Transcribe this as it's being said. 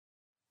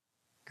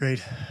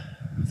Great.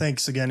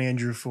 Thanks again,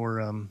 Andrew,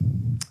 for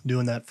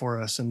doing that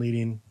for us and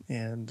leading.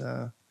 And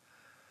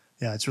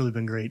yeah, it's really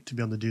been great to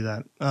be able to do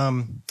that.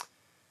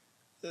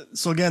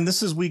 So again,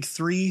 this is week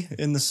 3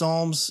 in the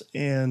Psalms,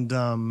 and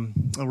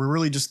we're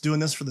really just doing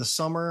this for the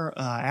summer.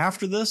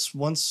 After this,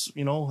 once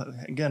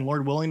again,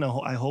 Lord willing,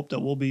 I hope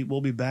that we'll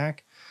be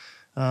back.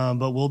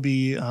 But we'll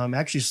be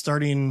actually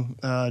starting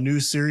a new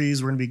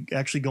series. We're going to be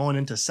actually going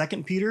into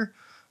 2 Peter,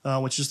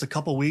 which is just a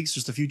couple weeks,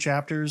 just a few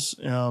chapters.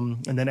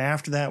 And then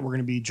after that, we're going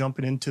to be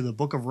jumping into the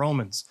book of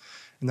Romans.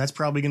 And that's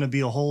probably going to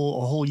be a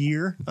whole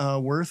year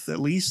worth, at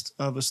least,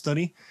 of a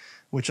study,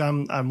 which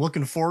I'm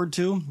looking forward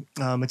to.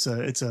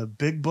 It's a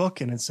big book,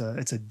 and it's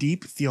a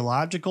deep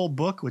theological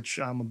book, which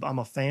I'm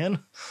a fan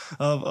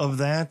of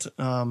that.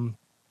 So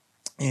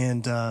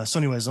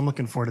anyways, I'm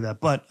looking forward to that.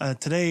 But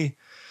today,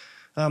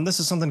 this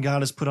is something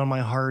God has put on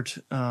my heart,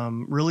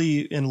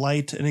 really in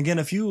light. And again,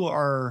 if you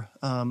are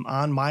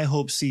on My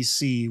Hope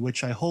CC,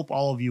 which I hope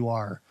all of you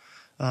are,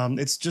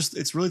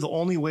 it's really the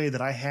only way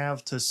that I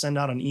have to send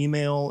out an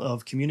email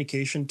of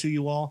communication to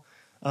you all.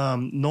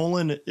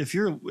 Nolan,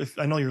 if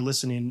I know you're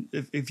listening,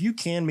 if you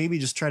can maybe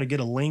just try to get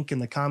a link in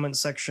the comment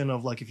section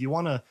of, like, if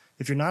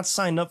you're not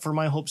signed up for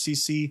My Hope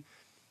CC,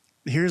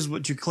 here's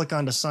what you click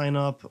on to sign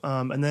up.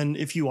 And then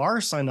if you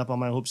are signed up on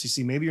My Hope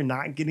CC, maybe you're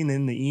not getting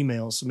in the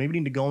emails. So maybe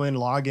you need to go in,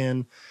 log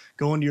in,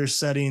 go into your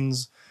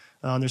settings.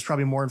 There's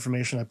probably more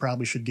information I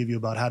probably should give you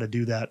about how to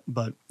do that.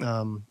 But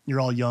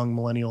you're all young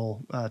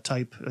millennial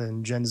type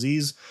and Gen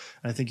Zs.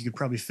 And I think you could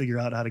probably figure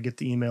out how to get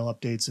the email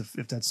updates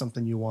if that's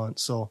something you want.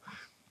 So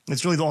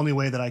it's really the only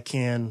way that I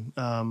can.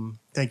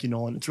 Thank you,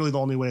 Nolan. It's really the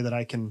only way that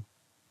I can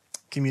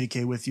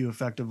communicate with you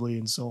effectively.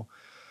 And so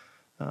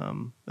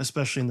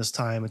especially in this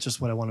time, it's just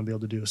what I want to be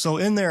able to do. So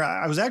in there,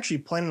 I was actually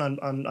planning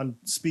on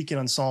speaking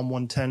on Psalm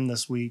 110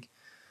 this week,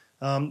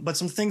 but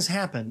some things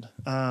happened.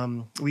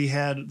 We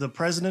had the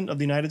President of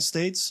the United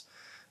States,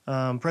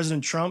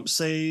 President Trump,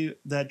 say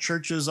that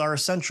churches are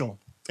essential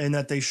and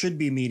that they should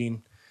be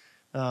meeting,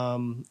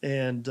 and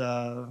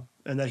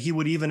that he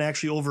would even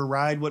actually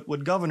override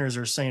what governors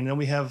are saying. And then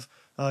we have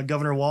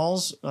Governor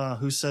Walz,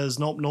 who says,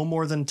 nope, no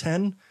more than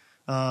 10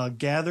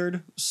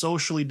 gathered,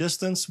 socially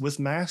distanced with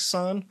masks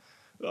on,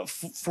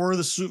 for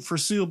the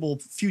foreseeable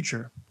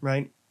future,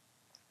 right?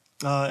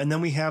 And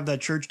then we have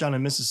that church down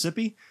in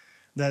Mississippi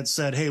that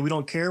said, hey, we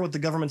don't care what the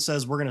government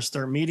says, we're going to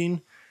start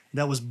meeting.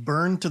 That was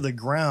burned to the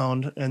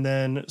ground, and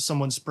then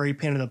someone spray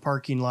painted the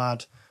parking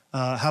lot.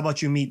 How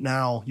about you meet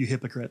now, you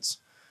hypocrites?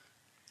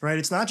 Right?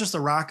 It's not just a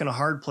rock and a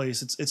hard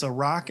place. It's a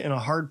rock and a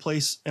hard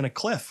place and a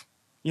cliff.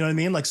 You know what I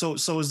mean? Like, so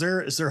is there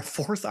a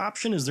fourth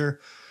option? Is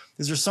there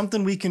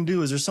something we can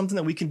do? Is there something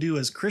that we can do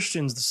as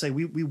Christians to say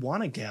we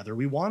want to gather?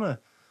 We want to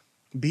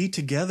be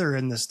together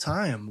in this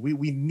time.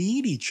 We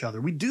need each other.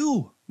 We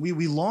do.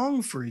 We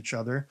long for each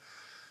other.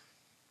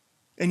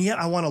 And yet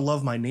I want to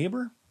love my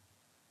neighbor.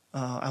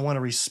 I want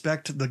to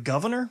respect the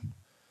governor.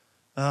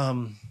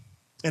 And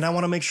I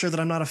want to make sure that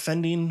I'm not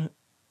offending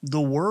the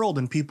world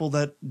and people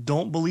that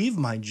don't believe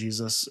my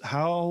Jesus.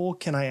 How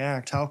can I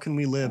act? How can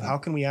we live? How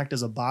can we act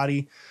as a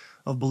body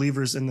of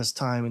believers in this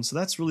time? And so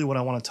that's really what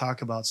I want to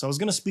talk about. So I was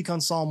going to speak on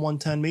Psalm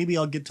 110. Maybe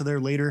I'll get to there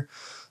later,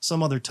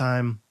 some other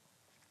time.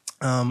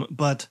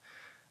 But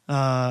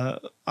I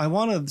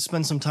want to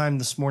spend some time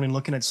this morning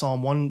looking at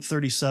Psalm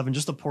 137,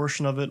 just a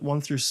portion of it,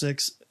 1 through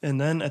 6, and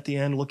then at the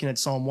end looking at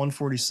Psalm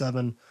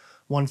 147,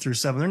 1 through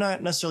 7. They're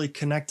not necessarily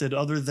connected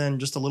other than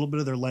just a little bit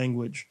of their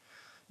language.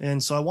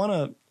 And so I want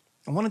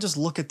to just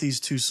look at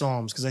these two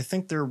Psalms because I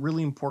think they're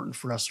really important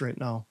for us right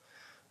now.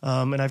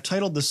 And I've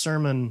titled the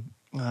sermon,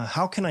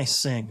 How Can I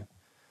Sing?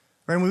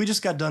 Right? I mean, we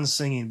just got done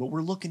singing, but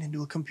we're looking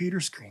into a computer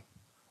screen.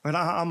 Right?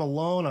 I'm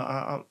alone.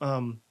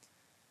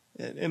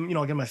 And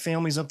again, my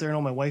family's up there. I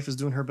know my wife is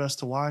doing her best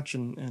to watch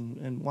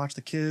and watch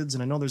the kids.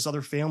 And I know there's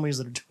other families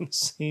that are doing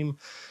the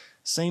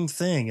same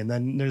thing. And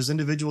then there's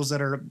individuals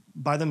that are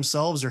by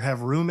themselves or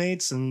have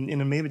roommates. And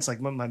maybe it's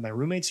like my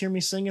roommates hear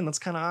me singing. That's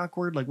kind of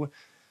awkward. Like, what?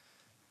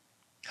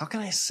 How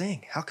can I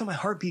sing? How can my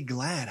heart be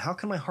glad? How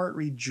can my heart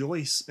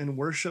rejoice and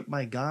worship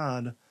my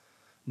God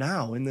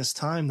now in this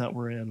time that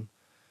we're in?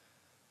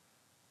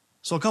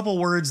 So a couple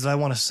words that I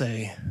want to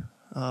say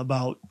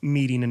about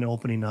meeting and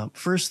opening up.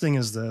 First thing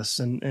is this,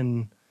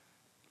 and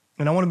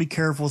I want to be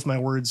careful with my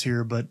words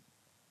here, but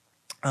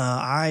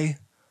I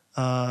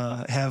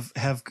have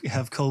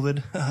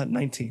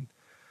COVID-19,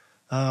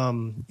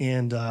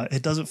 and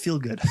it doesn't feel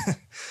good.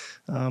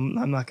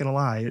 I'm not gonna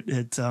lie;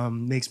 it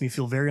makes me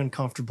feel very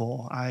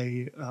uncomfortable.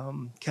 I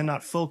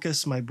cannot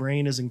focus. My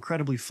brain is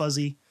incredibly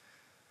fuzzy.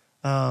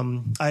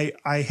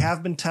 I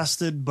have been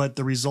tested, but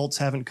the results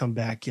haven't come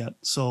back yet.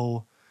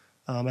 So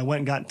I went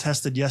and got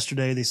tested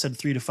yesterday. They said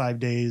 3 to 5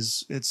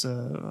 days. It's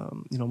a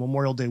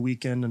Memorial Day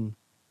weekend,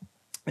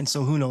 and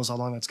so who knows how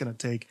long that's going to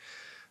take.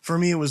 For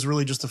me, it was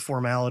really just a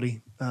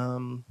formality.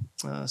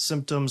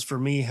 Symptoms for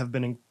me have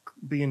been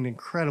being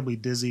incredibly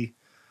dizzy.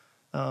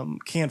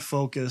 Can't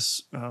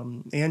focus.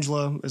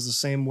 Angela is the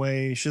same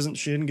way. She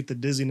didn't get the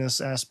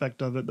dizziness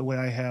aspect of it the way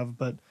I have,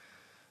 but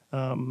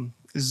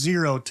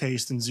zero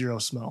taste and zero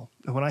smell.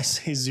 And when I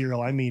say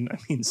zero, I mean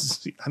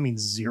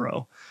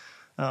zero.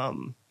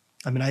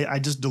 I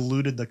just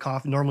diluted the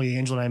coffee. Normally,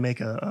 Angela and I make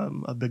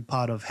a big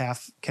pot of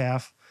half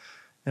calf,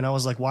 and I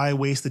was like, why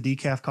waste the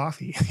decaf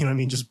coffee? You know what I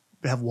mean? Just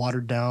have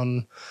watered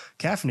down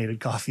caffeinated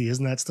coffee.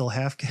 Isn't that still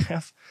half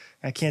calf?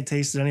 I can't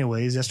taste it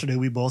anyways. Yesterday,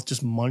 we both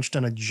just munched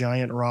on a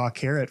giant raw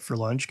carrot for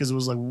lunch because it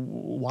was like,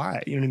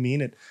 why? You know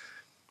what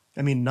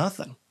I mean?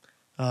 Nothing.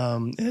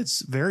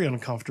 It's very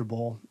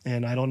uncomfortable,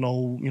 and I don't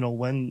know,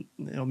 when,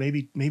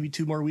 maybe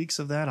 2 more weeks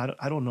of that.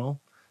 I don't know.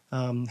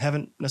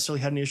 Haven't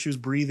necessarily had any issues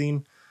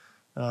breathing.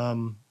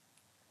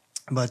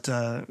 But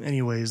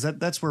anyways,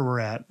 that's where we're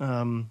at.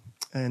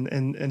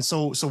 And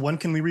so when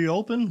can we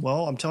reopen?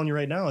 Well, I'm telling you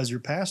right now, as your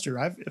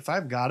pastor, if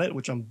I've got it,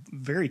 which I'm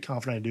very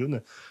confident I do, and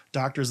the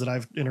doctors that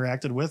I've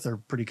interacted with are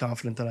pretty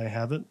confident that I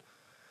have it.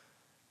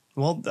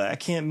 Well, I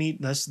can't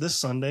meet this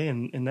Sunday,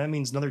 and that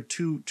means another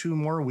two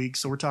more weeks.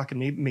 So we're talking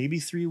maybe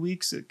 3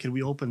 weeks. Could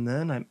we open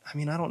then? I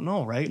don't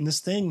know, right? And this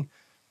thing,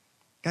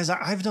 guys,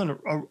 I've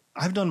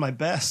done my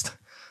best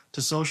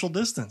to social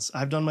distance.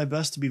 I've done my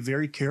best to be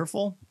very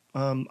careful.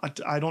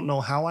 I don't know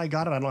how I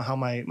got it. I don't know how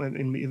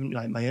even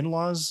my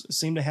in-laws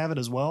seem to have it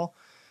as well.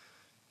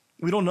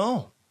 We don't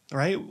know.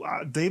 Right.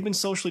 I've been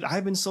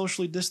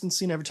socially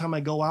distancing every time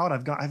I go out.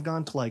 I've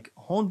gone to like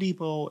Home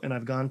Depot, and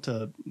I've gone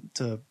to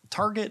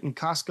Target and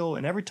Costco.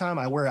 And every time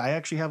I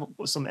actually have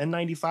some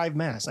N95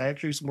 masks. I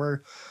actually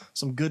wear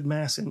some good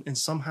masks, and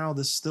somehow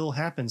this still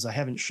happens. I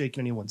haven't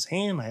shaken anyone's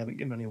hand. I haven't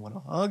given anyone a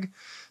hug.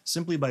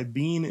 Simply by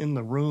being in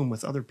the room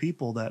with other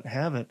people that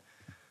have it,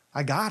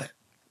 I got it.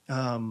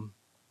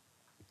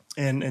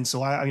 And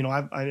so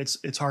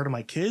it's hard on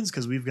my kids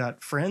because we've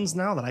got friends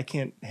now that I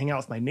can't hang out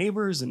with my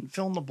neighbors and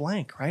fill in the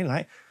blank,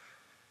 right?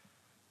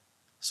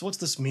 So what's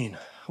this mean?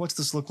 What's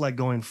this look like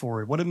going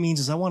forward? What it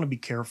means is I want to be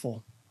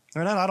careful.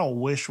 Right? I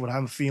don't wish what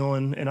I'm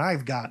feeling, and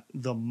I've got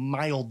the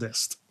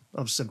mildest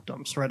of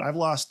symptoms, right? I've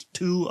lost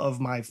 2 of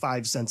my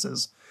 5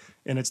 senses,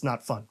 and it's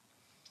not fun.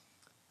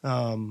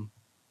 And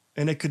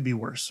it could be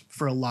worse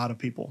for a lot of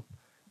people.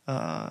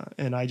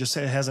 And it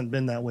hasn't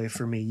been that way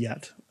for me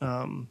yet.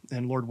 And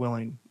Lord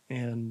willing.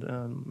 And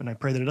I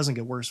pray that it doesn't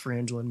get worse for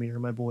Angela and me or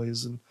my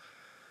boys. And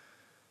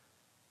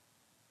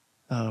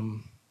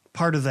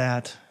part of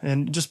that,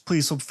 and just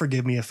please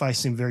forgive me if I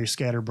seem very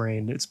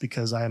scatterbrained. It's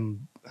because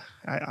I'm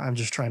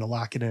just trying to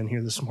lock it in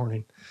here this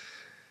morning.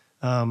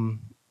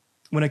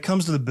 When it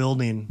comes to the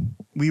building,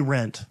 we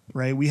rent,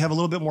 right? We have a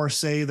little bit more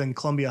say than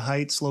Columbia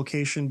Heights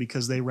location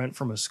because they rent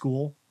from a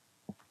school.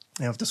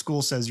 And if the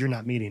school says you're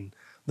not meeting,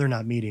 they're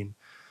not meeting.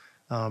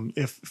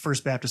 If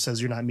First Baptist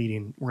says you're not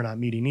meeting, we're not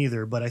meeting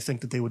either. But I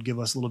think that they would give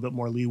us a little bit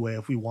more leeway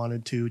if we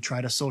wanted to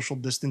try to social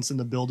distance in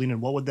the building.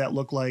 And what would that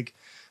look like?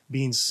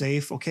 Being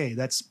safe. Okay,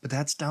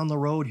 that's down the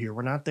road here.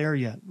 We're not there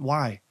yet.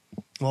 Why?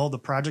 Well, the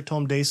Project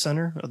Home Day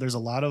Center, there's a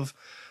lot of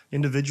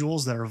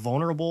individuals that are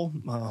vulnerable,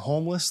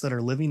 homeless, that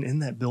are living in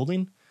that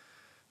building.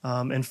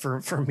 And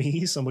for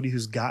me, somebody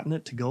who's gotten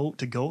it to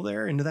go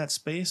there into that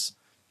space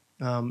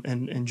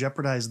and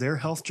jeopardize their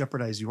health,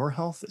 jeopardize your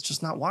health, it's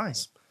just not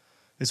wise.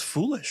 It's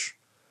foolish.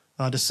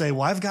 To say,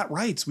 well, I've got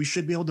rights. We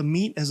should be able to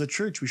meet as a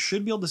church. We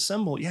should be able to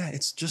assemble. Yeah,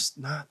 it's just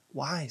not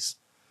wise.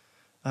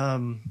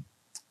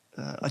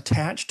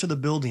 Attached to the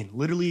building,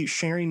 literally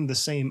sharing the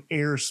same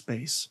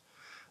airspace,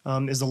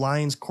 is the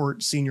Lions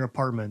Court Senior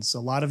Apartments. A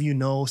lot of you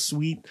know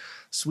sweet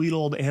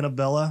old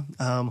Annabella,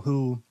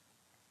 who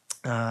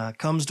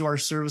comes to our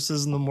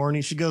services in the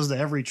morning. She goes to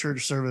every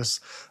church service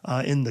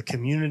in the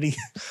community,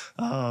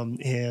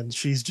 and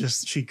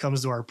she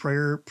comes to our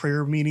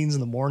prayer meetings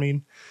in the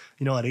morning,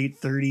 at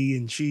 8:30,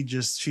 and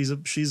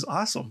she's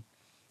awesome.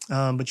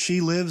 But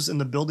she lives in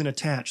the building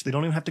attached. They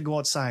don't even have to go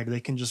outside. They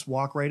can just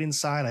walk right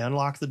inside. I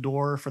unlock the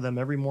door for them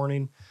every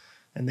morning,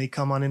 and they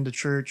come on into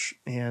church.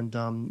 And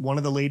one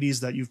of the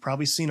ladies that you've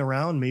probably seen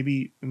around,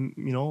 maybe,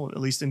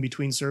 at least in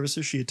between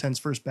services, she attends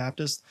First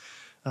Baptist.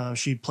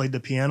 She played the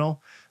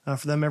piano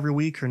for them every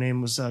week. Her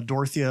name was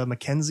Dorothea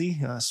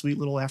McKenzie, a sweet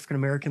little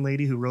African-American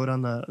lady who rode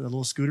on the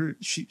little scooter.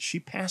 She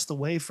passed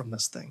away from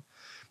this thing.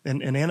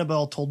 And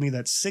Annabelle told me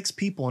that 6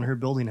 people in her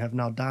building have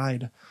now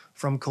died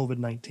from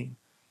COVID-19.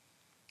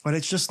 But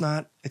it's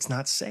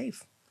not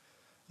safe.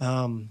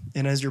 And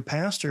as your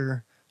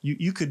pastor,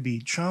 you could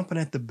be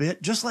chomping at the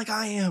bit, just like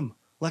I am.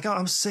 Like,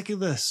 I'm sick of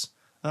this.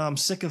 I'm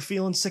sick of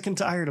feeling sick and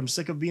tired. I'm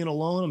sick of being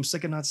alone. I'm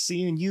sick of not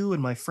seeing you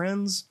and my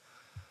friends.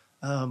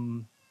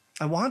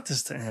 I want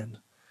this to end.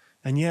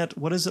 And yet,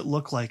 what does it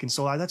look like? And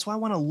so that's why I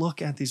want to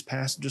look at these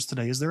passages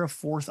today. Is there a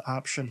fourth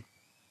option?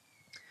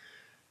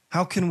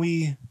 How can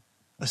we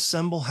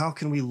assemble? How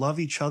can we love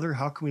each other?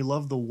 How can we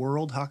love the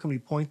world? How can we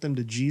point them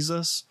to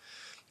Jesus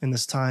in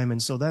this time?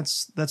 And so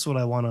that's what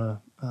I want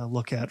to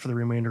look at for the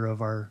remainder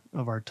of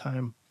our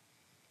time.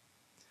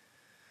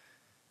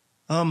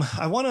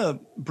 I want to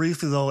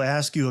briefly, though,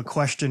 ask you a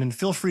question, and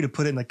feel free to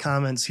put it in the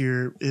comments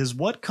here, is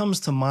what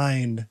comes to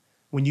mind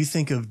when you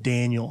think of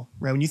Daniel,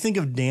 right? When you think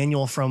of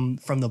Daniel from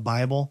the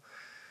Bible,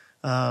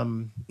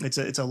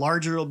 It's a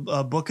larger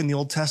book in the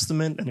Old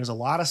Testament, and there's a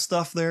lot of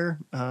stuff there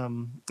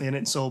in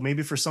it. So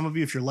maybe for some of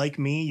you, if you're like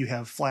me, you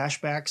have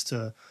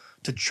flashbacks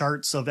to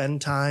charts of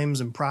end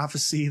times and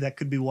prophecy. That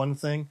could be one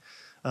thing.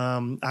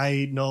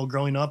 I know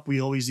growing up,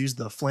 we always used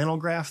the flannel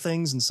graph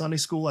things in Sunday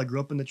school. I grew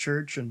up in the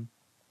church, and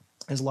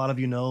as a lot of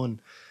you know, and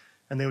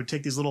they would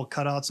take these little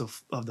cutouts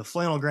of the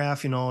flannel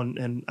graph,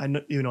 and I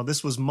know,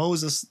 this was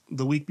Moses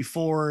the week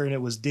before, and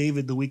it was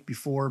David the week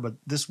before, but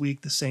this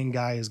week the same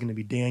guy is going to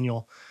be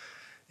Daniel.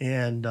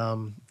 And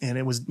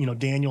it was,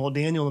 Daniel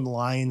in the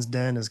lion's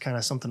den is kind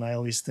of something I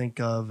always think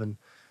of. And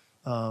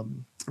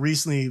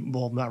recently,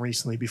 well, not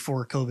recently,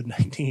 before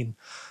COVID-19,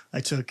 I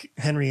took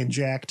Henry and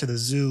Jack to the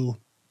zoo,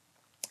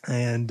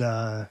 and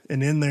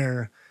in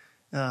there,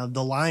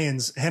 the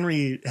lions,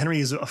 Henry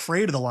is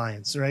afraid of the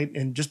lions, right?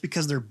 And just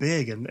because they're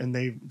big, and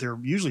they're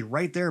usually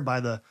right there by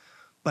the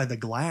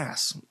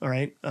glass, all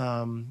right?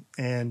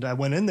 And I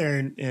went in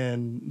there,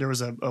 and there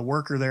was a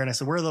worker there, and I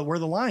said, where are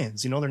the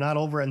lions? They're not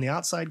over in the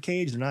outside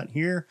cage. They're not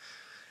here.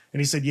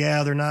 And he said,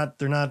 yeah, they're not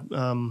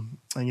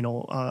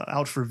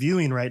out for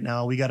viewing right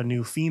now. We got a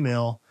new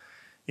female,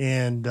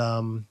 and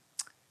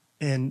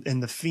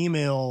the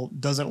female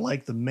doesn't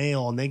like the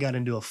male, and they got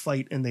into a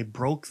fight, and they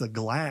broke the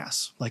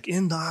glass, like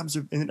in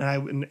the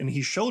and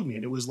he showed me,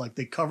 and it was like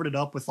they covered it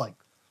up with like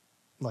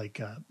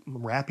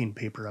wrapping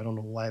paper. I don't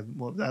know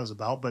what that was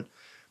about, but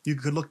you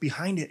could look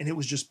behind it, and it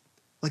was just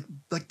like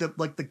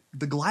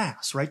the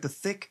glass, right? The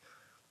thick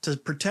to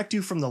protect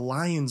you from the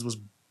lions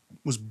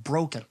was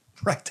broken,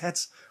 right?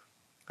 That's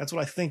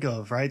what I think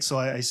of, right? So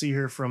I see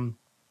here from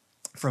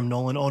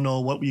Nolan. Oh no,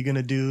 what were you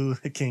gonna do?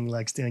 The king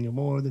likes Daniel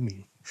more than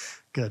me.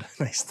 Good,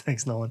 nice,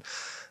 thanks, Nolan.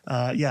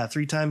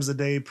 3 times a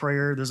day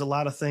prayer. There's a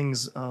lot of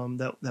things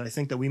that I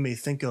think that we may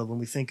think of when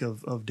we think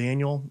of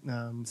Daniel.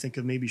 Think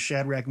of maybe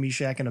Shadrach,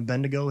 Meshach, and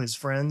Abednego, his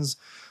friends,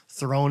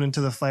 thrown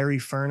into the fiery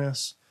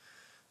furnace.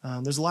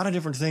 There's a lot of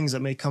different things that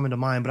may come into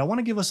mind, but I want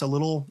to give us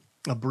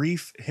a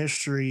brief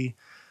history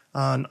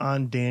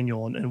on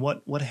Daniel and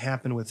what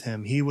happened with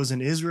him. He was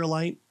an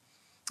Israelite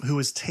who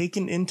was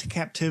taken into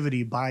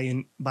captivity by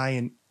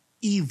an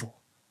evil,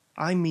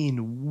 I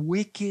mean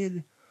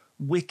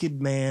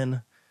wicked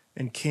man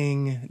and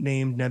king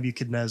named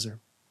Nebuchadnezzar.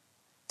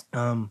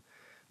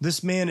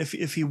 This man,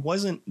 if he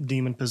wasn't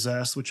demon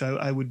possessed, which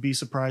I would be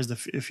surprised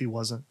if he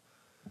wasn't,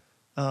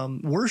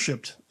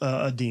 worshipped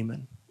a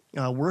demon,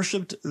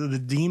 worshipped the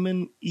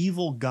demon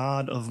evil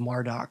god of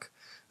Marduk.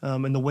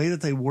 And the way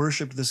that they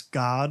worshipped this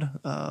god,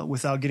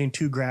 without getting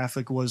too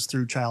graphic, was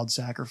through child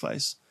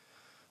sacrifice.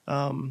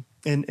 And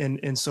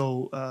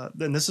so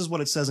then this is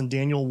what it says in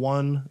Daniel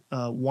 1,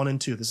 1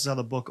 and 2. This is how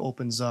the book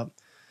opens up.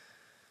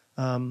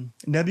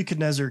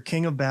 Nebuchadnezzar,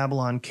 king of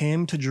Babylon,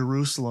 came to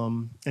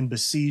Jerusalem and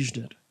besieged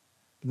it.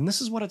 And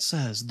this is what it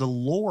says. The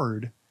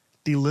Lord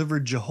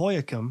delivered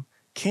Jehoiakim,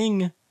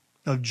 king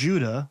of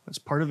Judah, as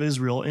part of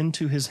Israel,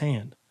 into his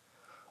hand,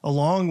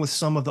 along with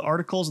some of the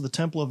articles of the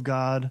temple of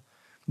God.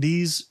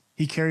 These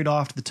he carried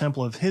off to the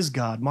temple of his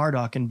god,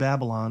 Marduk, in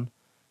Babylonia,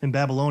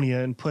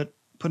 and put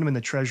them in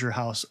the treasure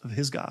house of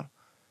his god.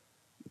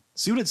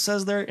 See what it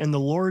says there? And the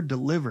Lord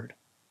delivered.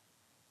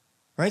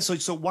 Right?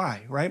 So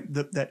why? Right?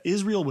 That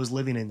Israel was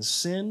living in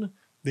sin.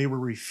 They were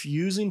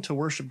refusing to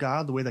worship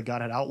God the way that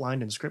God had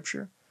outlined in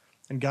Scripture.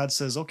 And God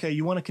says, okay,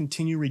 you want to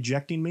continue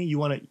rejecting me?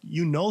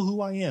 You know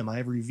who I am. I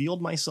have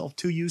revealed myself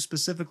to you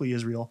specifically,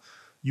 Israel.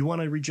 You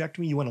want to reject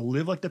me? You want to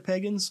live like the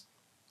pagans?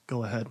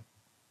 Go ahead.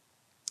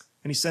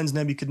 And he sends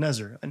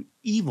Nebuchadnezzar, an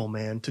evil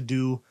man, to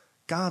do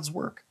God's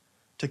work,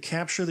 to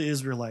capture the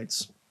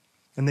Israelites.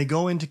 And they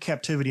go into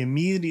captivity.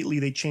 Immediately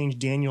they change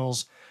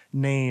Daniel's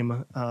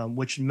name,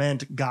 which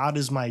meant God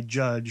is my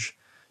judge,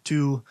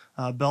 to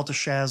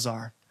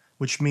Belteshazzar,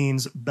 which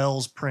means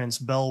Bel's prince.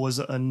 Bel was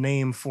a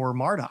name for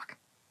Marduk.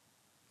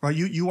 Right?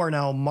 You are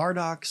now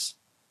Marduk's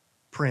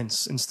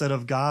prince instead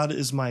of God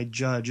is my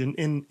judge. And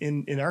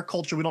in our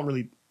culture, we don't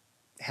really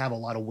have a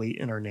lot of weight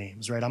in our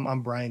names, right?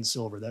 I'm Brian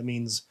Silver. That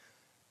means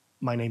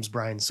my name's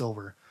Brian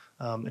Silver.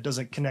 It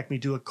doesn't connect me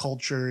to a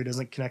culture. It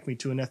doesn't connect me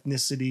to an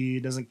ethnicity.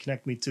 It doesn't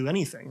connect me to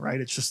anything,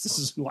 right? It's just, this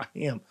is who I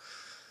am,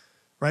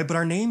 right? But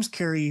our names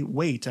carry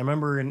weight. I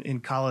remember in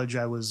college,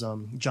 I was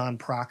John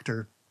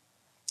Proctor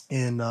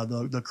in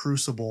the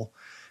Crucible.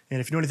 And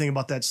if you know anything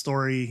about that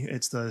story,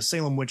 it's the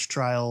Salem witch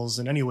trials.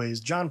 And anyways,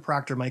 John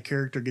Proctor, my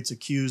character, gets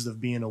accused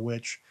of being a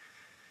witch.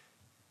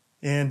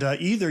 And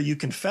either you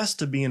confessed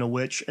to being a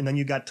witch and then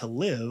you got to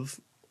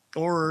live,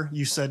 or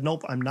you said,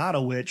 nope, I'm not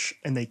a witch,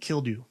 and they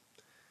killed you.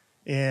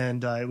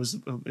 And that was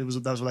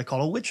what I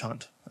call a witch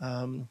hunt.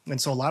 And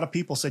so a lot of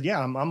people said, yeah,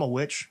 I'm a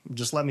witch.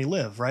 Just let me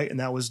live. Right. And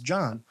that was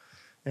John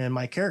and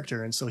my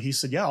character. And so he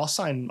said, yeah,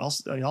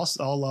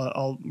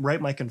 I'll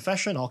write my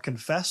confession. I'll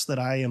confess that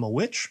I am a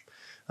witch,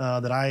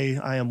 that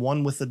I am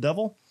one with the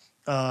devil.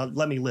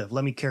 Let me live.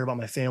 Let me care about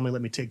my family.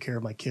 Let me take care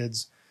of my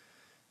kids.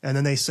 And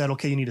then they said,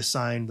 okay, you need to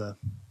sign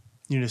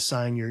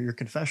your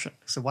confession.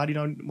 I said, why do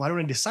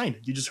I need to sign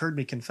it? You just heard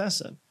me confess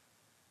it.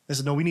 They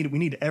said, no, we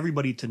need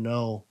everybody to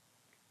know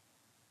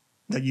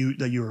that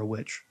you're a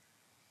witch.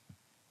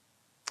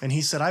 And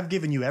he said, I've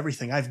given you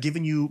everything. I've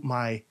given you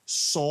my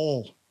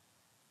soul.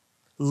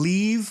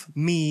 Leave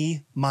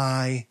me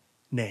my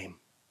name.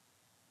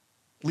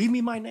 Leave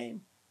me my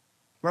name.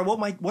 Right?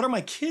 What are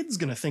my kids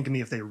going to think of me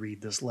if they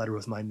read this letter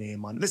with my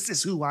name on it? This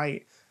is who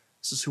I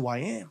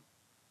am.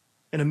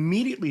 And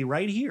immediately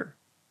right here,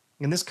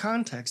 in this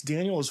context,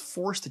 Daniel is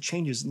forced to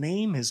change his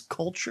name, his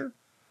culture.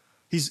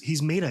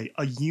 He's made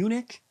a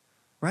eunuch,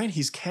 right?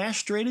 He's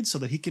castrated so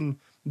that he can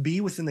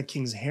be within the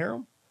king's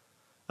harem.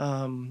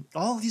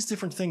 All these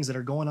different things that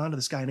are going on to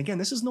this guy. And again,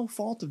 this is no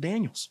fault of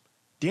Daniel's.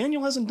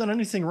 Daniel hasn't done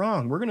anything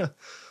wrong. We're going to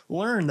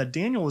learn that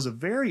Daniel was a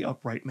very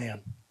upright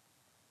man.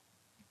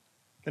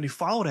 That he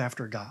followed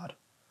after God.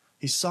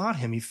 He sought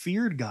him. He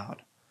feared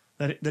God.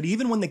 That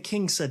even when the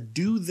king said,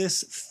 do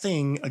this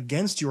thing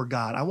against your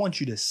God, I want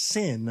you to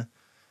sin,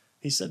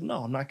 he said,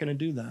 no, I'm not going to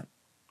do that.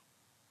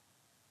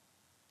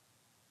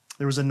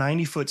 There was a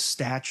 90-foot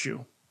statue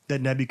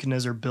that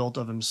Nebuchadnezzar built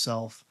of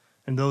himself,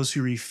 and those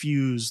who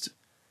refused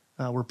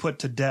were put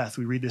to death.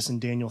 We read this in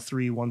Daniel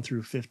 3, 1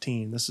 through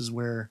 15. This is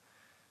where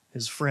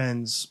his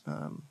friends,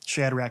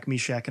 Shadrach,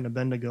 Meshach, and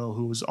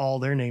Abednego, all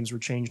their names were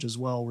changed as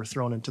well, were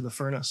thrown into the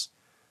furnace,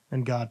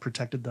 and God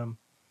protected them.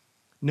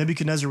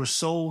 Nebuchadnezzar was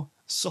so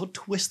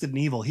twisted and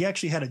evil. He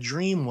actually had a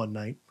dream one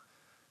night,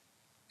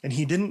 and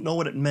he didn't know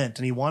what it meant,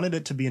 and he wanted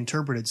it to be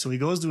interpreted. So he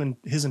goes to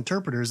his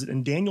interpreters,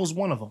 and Daniel's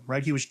one of them,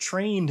 right? He was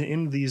trained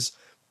in these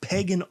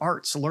pagan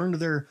arts, learned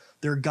their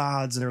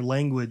gods and their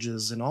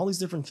languages and all these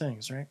different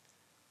things, right?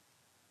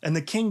 And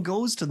the king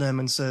goes to them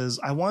and says,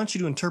 I want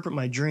you to interpret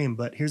my dream,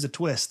 but here's a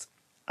twist.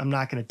 I'm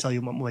not going to tell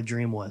you what my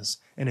dream was.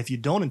 And if you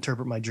don't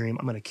interpret my dream,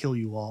 I'm going to kill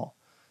you all.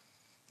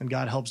 And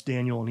God helps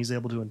Daniel, and he's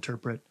able to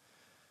interpret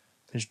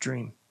his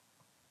dream.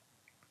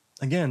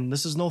 Again,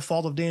 this is no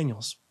fault of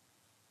Daniel's.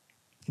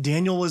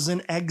 Daniel was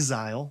in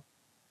exile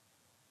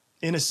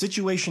in a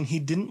situation he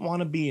didn't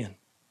want to be in.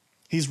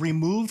 He's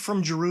removed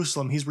from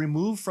Jerusalem. He's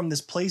removed from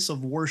this place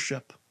of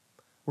worship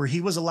where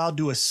he was allowed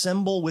to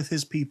assemble with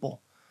his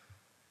people.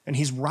 And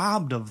he's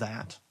robbed of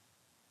that.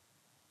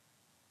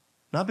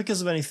 Not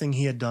because of anything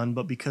he had done,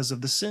 but because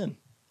of the sin.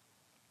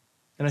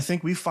 And I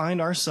think we find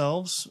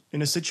ourselves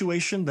in a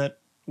situation that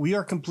we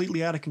are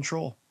completely out of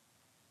control.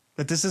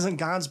 That this isn't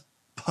God's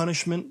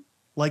punishment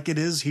like it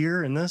is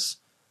here in this.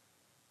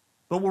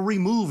 But we're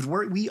removed.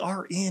 We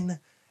are in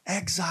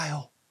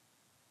exile.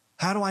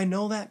 How do I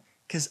know that?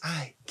 Because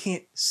I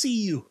can't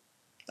see you.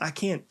 I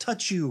can't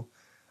touch you.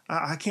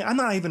 I'm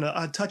not even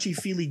a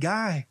touchy-feely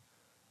guy,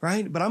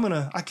 right? But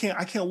I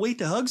can't wait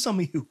to hug some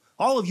of you.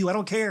 All of you, I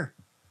don't care.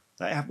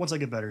 Once I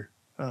get better.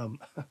 You're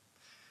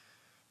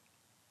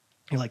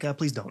like,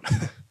 please don't.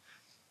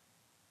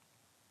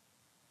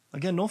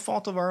 Again, no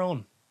fault of our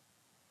own.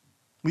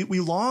 We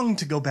long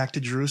to go back to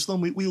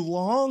Jerusalem. We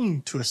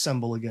long to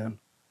assemble again.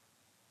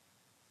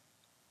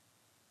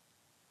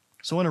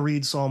 So I want to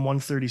read Psalm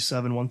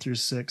 137, 1 through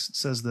 6. It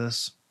says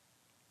this.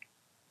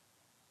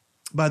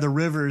 By the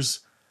rivers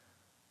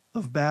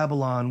of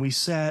Babylon, we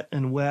sat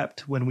and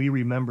wept when we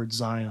remembered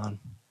Zion.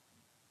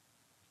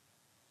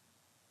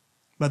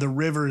 By the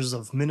rivers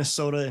of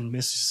Minnesota and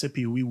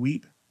Mississippi, we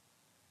weep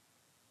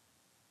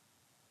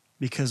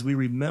because we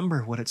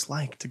remember what it's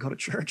like to go to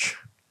church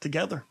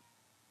together.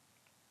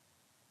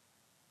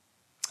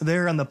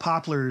 There on the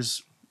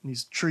poplars,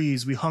 these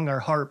trees, we hung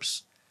our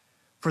harps,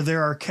 for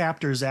there our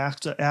captors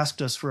asked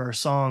us for our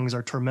songs,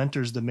 our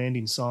tormentors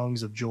demanding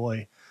songs of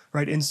joy.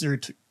 Right?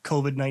 Insert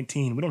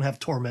COVID-19. We don't have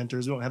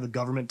tormentors. We don't have the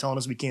government telling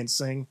us we can't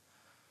sing.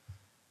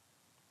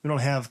 We don't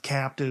have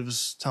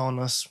captives telling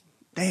us,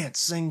 dance,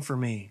 sing for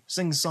me.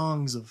 Sing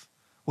songs of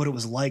what it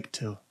was like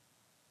to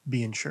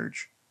be in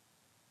church.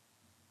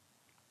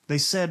 They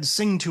said,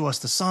 sing to us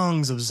the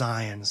songs of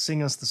Zion.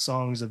 Sing us the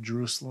songs of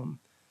Jerusalem.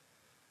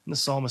 And the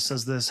psalmist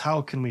says this,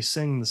 how can we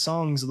sing the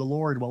songs of the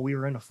Lord while we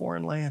are in a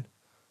foreign land?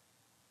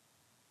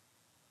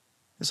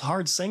 It's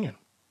hard singing.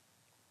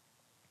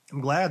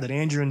 I'm glad that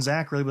Andrew and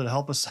Zach were able to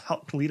help us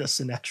out and lead us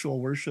in actual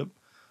worship.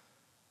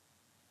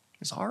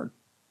 It's hard.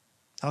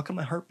 How can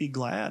my heart be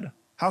glad?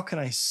 How can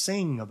I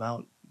sing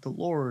about the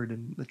Lord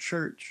and the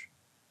church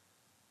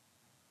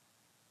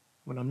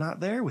when I'm not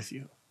there with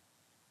you?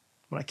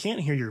 When I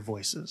can't hear your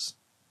voices?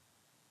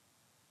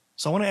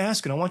 So I want to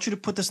ask you, and I want you to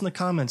put this in the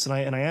comments, and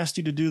I asked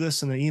you to do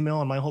this in the email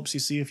on My Hope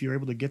CC if you're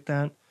able to get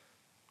that.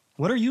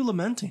 What are you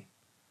lamenting?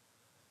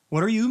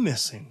 What are you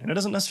missing? And it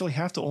doesn't necessarily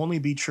have to only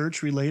be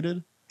church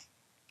related.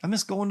 I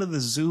miss going to the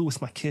zoo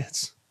with my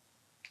kids.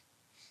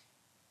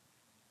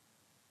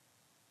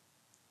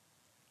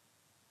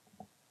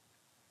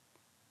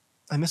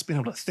 I miss being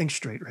able to think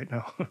straight right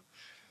now. What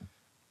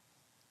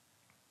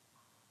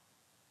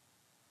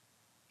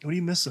are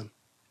you missing?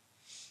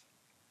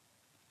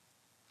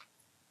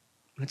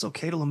 And it's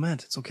okay to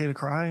lament. It's okay to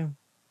cry.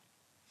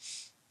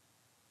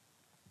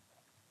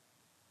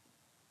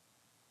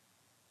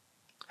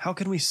 How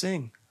can we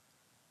sing?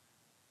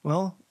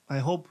 Well, I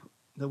hope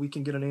that we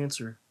can get an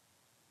answer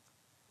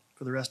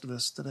for the rest of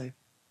us today.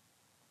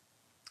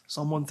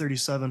 Psalm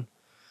 137,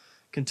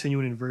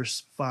 continuing in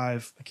verse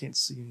 5. I can't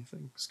see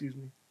anything. Excuse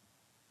me.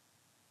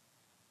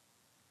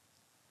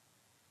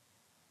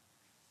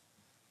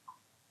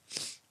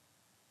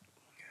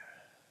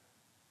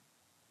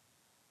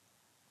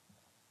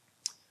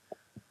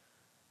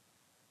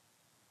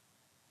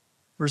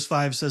 Verse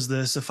 5 says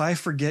this, "If I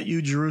forget you,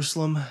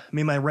 Jerusalem,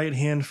 may my right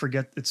hand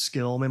forget its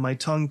skill. May my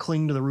tongue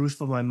cling to the roof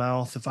of my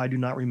mouth if I do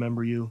not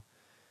remember you,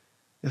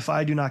 if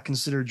I do not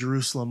consider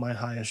Jerusalem my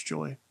highest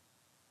joy."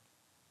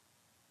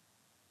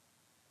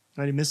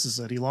 And he misses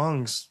it. He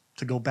longs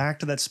to go back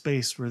to that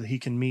space where he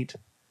can meet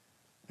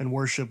and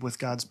worship with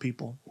God's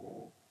people.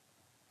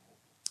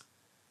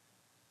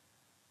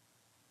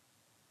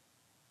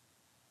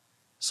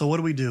 So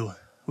what do?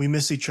 We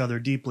miss each other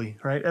deeply,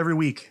 right? Every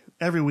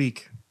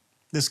week,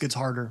 this gets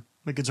harder.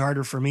 It gets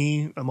harder for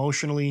me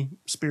emotionally,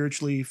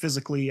 spiritually,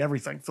 physically,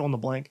 everything. Fill in the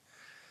blank.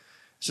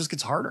 It just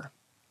gets harder.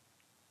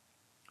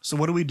 So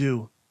what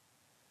do?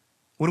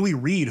 What do we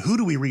read? Who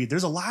do we read?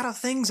 There's a lot of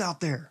things out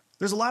there.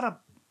 There's a lot of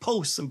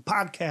posts and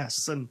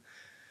podcasts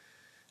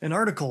and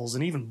articles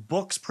and even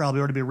books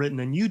probably ought to be written,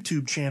 and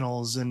YouTube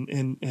channels and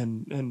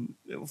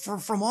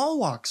from all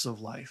walks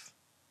of life.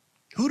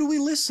 Who do we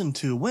listen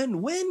to?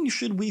 When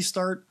should we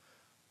start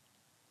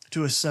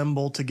to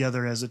assemble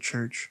together as a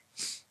church?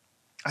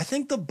 I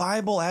think the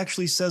Bible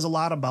actually says a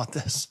lot about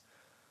this.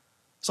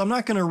 So I'm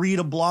not going to read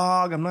a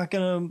blog. I'm not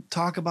going to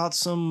talk about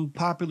some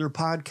popular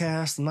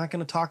podcast. I'm not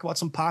going to talk about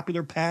some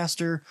popular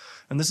pastor,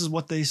 and this is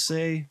what they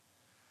say.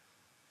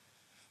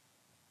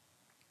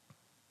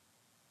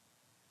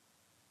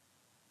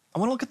 I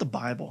want to look at the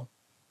Bible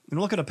and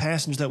look at a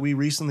passage that we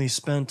recently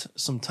spent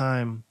some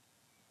time,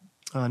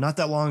 not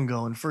that long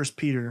ago, in 1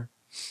 Peter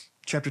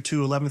chapter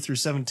 2, 11 through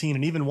 17.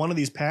 And even one of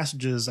these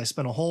passages, I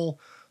spent a whole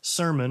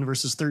sermon,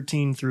 verses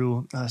 13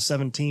 through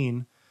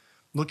 17,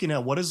 looking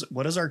at what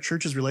is our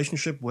church's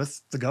relationship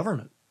with the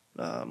government.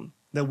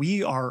 That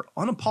we are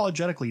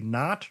unapologetically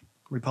not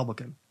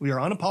Republican. We are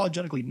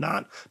unapologetically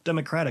not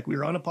Democratic. We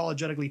are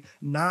unapologetically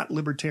not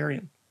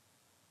libertarian.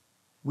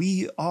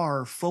 We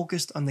are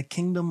focused on the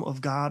kingdom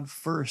of God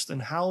first.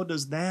 And how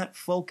does that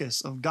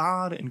focus of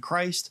God and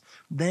Christ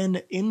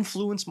then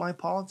influence my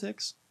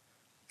politics?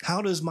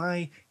 How does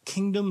my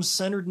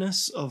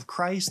kingdom-centeredness of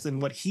Christ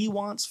and what he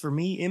wants for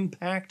me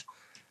impact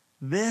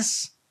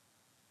this?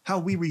 How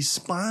we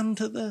respond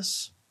to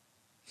this?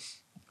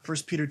 1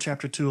 Peter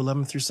chapter 2,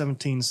 11 through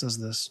 17 says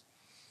this.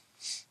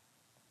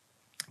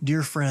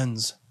 "Dear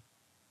friends,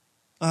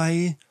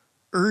 I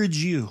urge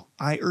you,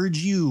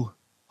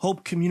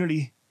 Hope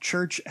Community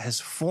Church,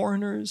 as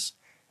foreigners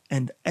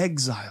and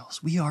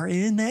exiles." We are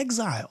in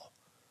exile.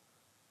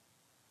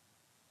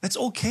 It's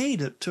okay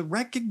to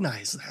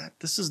recognize that.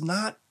 This is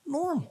not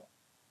normal.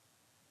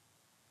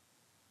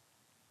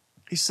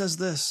 He says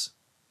this.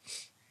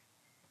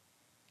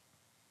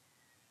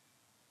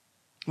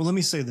 Well, let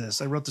me say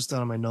this. I wrote this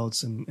down in my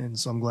notes, and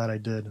so I'm glad I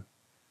did.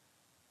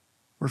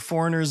 We're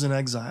foreigners and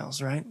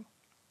exiles, right?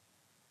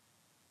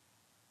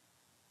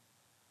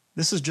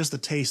 This is just a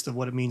taste of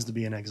what it means to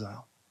be in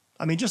exile.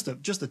 I mean, just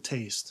a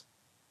taste.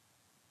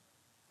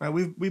 Right?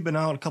 We've been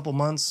out a couple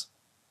months.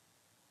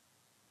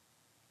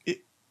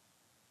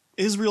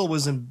 Israel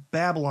was in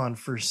Babylon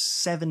for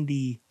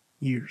 70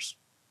 years.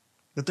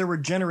 That there were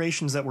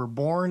generations that were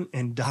born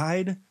and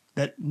died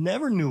that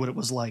never knew what it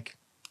was like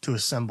to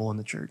assemble in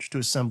the church, to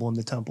assemble in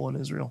the temple in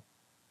Israel.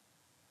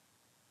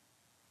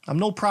 I'm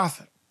no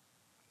prophet.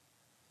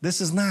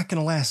 This is not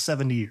going to last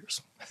 70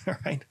 years. All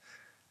right?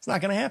 It's not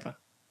going to happen.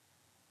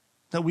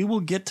 That we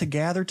will get to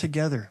gather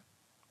together.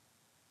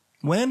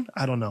 When?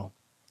 I don't know.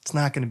 It's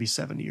not going to be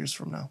 70 years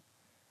from now.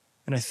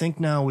 And I think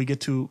now we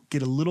get a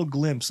little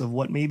glimpse of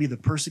what maybe the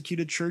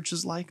persecuted church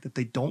is like, that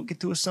they don't get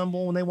to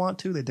assemble when they want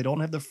to, that they don't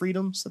have the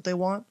freedoms that they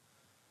want.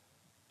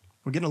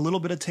 We're getting a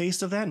little bit of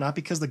taste of that, not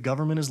because the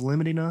government is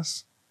limiting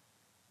us,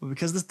 but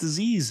because this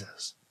disease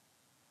is.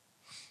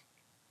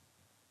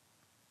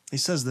 He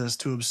says this,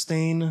 "To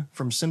abstain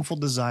from sinful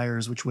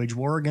desires which wage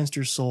war against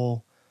your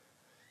soul.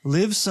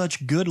 Live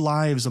such good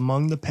lives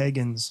among the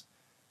pagans,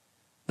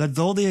 that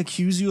though they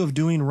accuse you of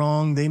doing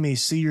wrong, they may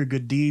see your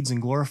good deeds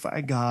and glorify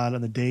God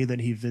on the day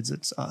that he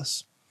visits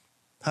us."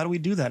 How do we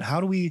do that? How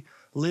do we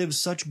live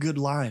such good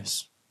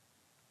lives?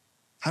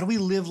 How do we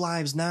live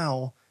lives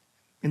now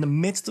in the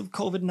midst of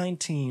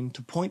COVID-19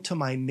 to point to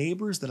my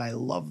neighbors that I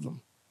love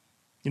them?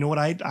 You know what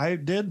I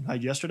did?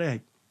 Yesterday,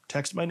 I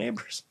texted my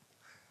neighbors.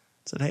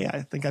 Said, "Hey,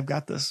 I think I've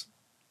got this.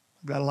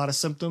 I've got a lot of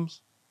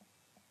symptoms.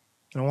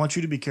 And I want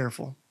you to be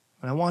careful.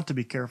 And I want to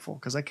be careful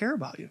because I care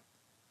about you."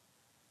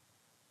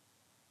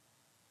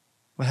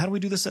 But how do we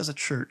do this as a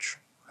church?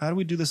 How do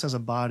we do this as a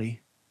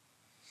body?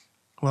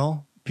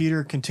 Well,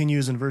 Peter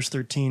continues in verse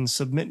 13,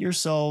 submit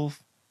yourselves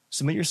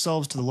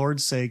to the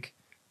Lord's sake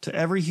to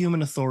every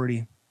human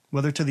authority,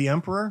 whether to the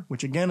emperor,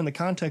 which again in the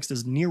context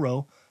is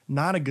Nero,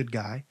 not a good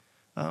guy,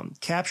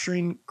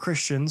 capturing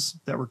Christians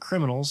that were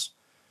criminals,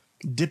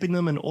 dipping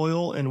them in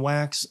oil and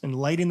wax, and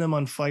lighting them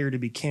on fire to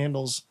be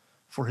candles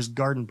for his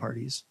garden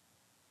parties.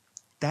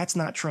 That's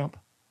not Trump.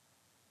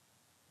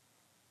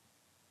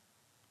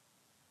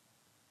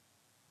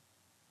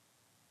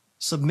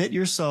 Submit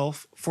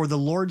yourself for the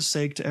Lord's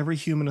sake to every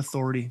human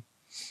authority,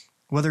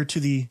 whether to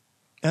the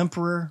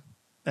emperor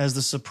as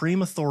the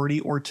supreme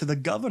authority or to the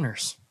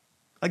governors.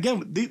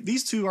 Again,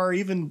 these two are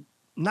even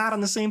not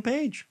on the same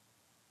page.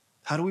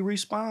 How do we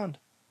respond?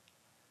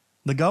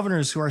 the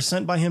governors who are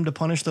sent by him to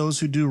punish those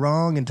who do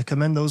wrong and to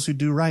commend those who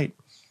do right.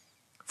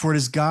 For it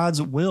is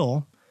God's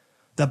will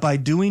that by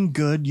doing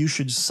good you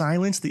should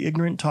silence the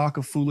ignorant talk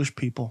of foolish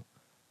people.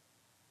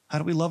 How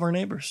do we love our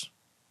neighbors?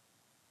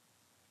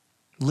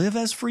 Live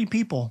as free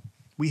people.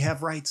 We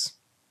have rights.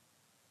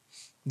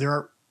 There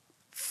are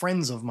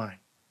friends of mine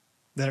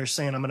that are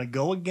saying, I'm going to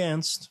go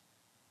against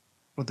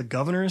what the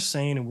governor is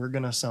saying, and we're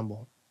going to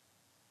assemble.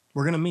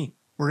 We're going to meet.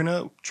 We're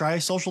going to try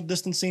social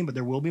distancing, but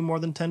there will be more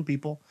than 10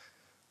 people.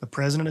 The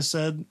president has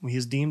said he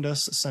has deemed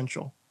us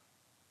essential.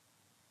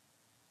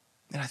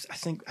 And I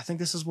think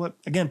this is what,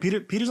 again,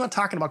 Peter's not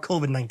talking about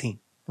COVID-19,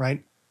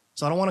 right?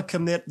 So I don't want to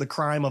commit the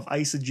crime of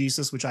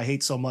eisegesis, which I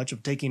hate so much,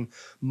 of taking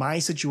my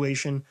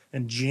situation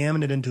and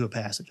jamming it into a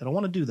passage. I don't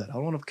want to do that. I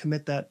don't want to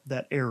commit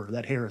that error,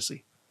 that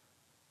heresy.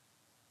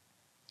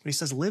 But he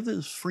says, live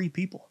as free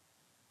people.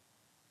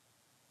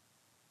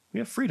 We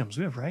have freedoms.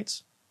 We have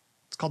rights.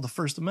 It's called the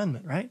First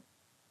Amendment, right?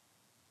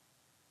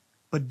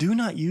 But do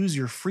not use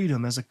your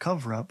freedom as a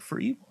cover-up for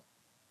evil.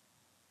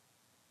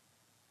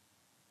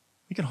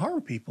 We can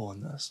harm people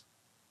in this.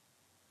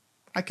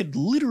 I could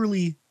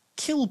literally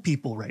kill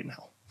people right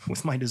now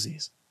with my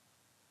disease.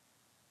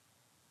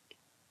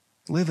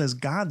 Live as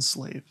God's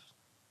slaves.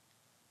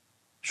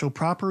 Show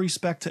proper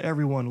respect to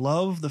everyone.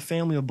 Love the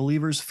family of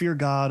believers. Fear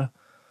God.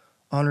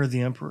 Honor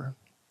the emperor.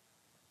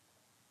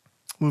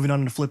 Moving on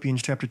into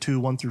Philippians chapter 2,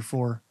 1 through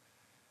 4.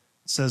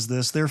 It says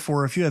this,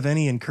 therefore, if you have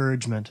any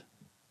encouragement,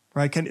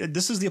 right?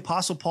 This is the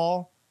Apostle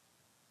Paul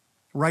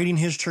writing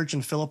his church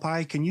in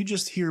Philippi. Can you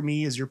just hear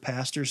me as your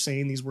pastor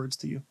saying these words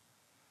to you?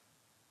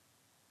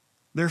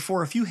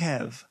 Therefore, if you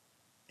have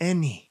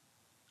any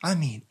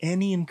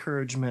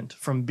encouragement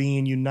from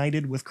being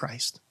united with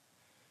Christ,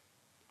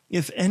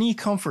 if any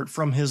comfort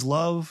from his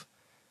love,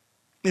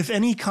 if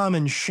any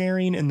common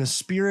sharing in the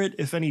Spirit,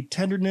 if any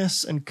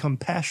tenderness and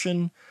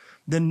compassion,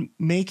 then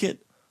make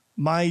it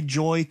my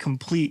joy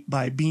complete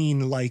by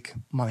being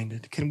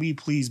like-minded. Can we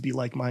please be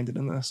like-minded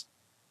in this?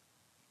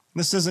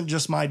 This isn't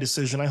just my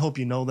decision. I hope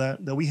you know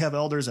that we have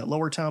elders at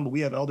Lowertown, but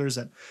we have elders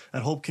at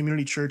Hope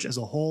Community Church as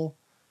a whole.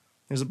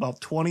 There's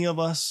about 20 of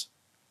us.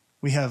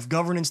 We have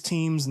governance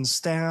teams and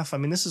staff. I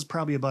mean, this is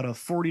probably about a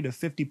 40 to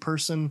 50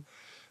 person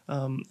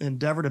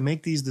endeavor to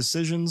make these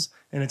decisions,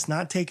 and it's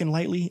not taken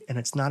lightly, and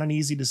it's not an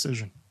easy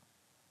decision.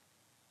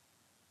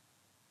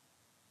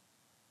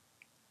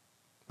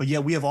 But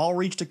yet we have all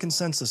reached a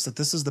consensus that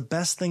this is the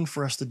best thing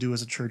for us to do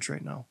as a church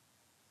right now.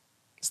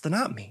 It's to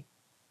not meet.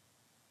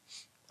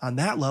 On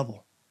that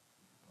level,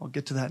 I'll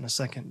get to that in a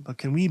second, but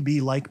can we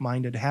be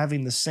like-minded,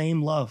 having the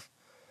same love,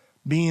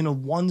 being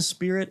of one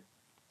spirit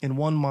and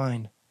one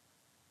mind?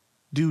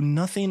 Do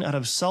nothing out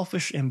of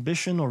selfish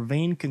ambition or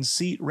vain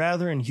conceit,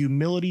 rather in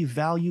humility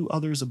value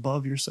others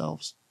above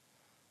yourselves.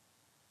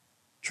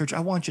 Church, I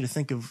want you to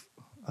think of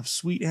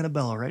sweet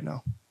Annabella right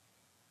now,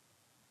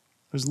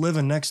 who's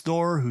living next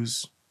door,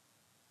 who's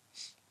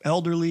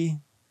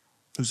elderly,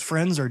 whose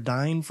friends are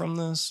dying from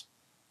this.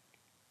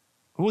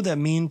 What would that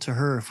mean to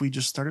her if we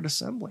just started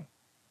assembling?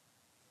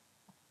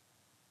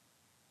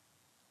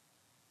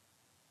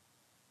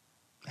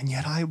 And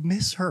yet I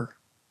miss her.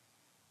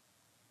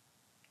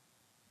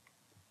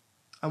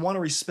 I want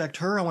to respect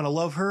her. I want to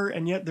love her.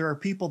 And yet there are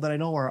people that I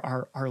know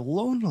are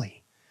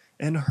lonely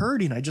and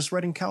hurting. I just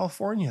read in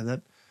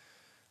California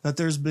that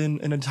there's been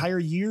an entire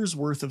year's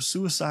worth of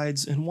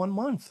suicides in 1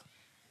 month.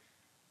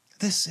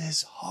 This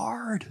is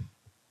hard.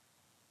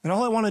 And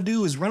all I want to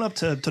do is run up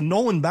to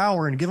Nolan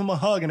Bauer and give him a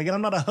hug. And again,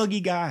 I'm not a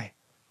huggy guy.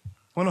 I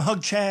want to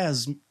hug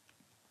Chaz.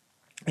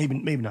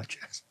 Maybe not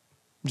Chaz.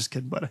 I'm just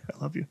kidding, buddy. I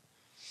love you.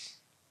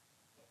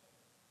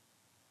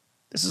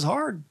 This is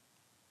hard.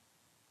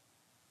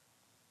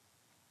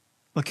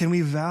 But can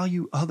we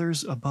value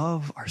others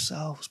above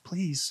ourselves,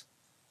 please?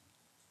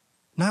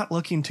 Not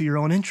looking to your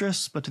own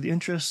interests, but to the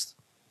interests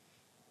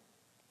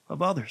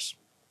of others.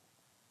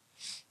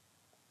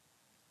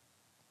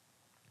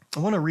 I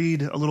want to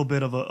read a little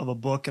bit of a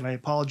book, and I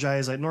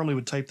apologize. I normally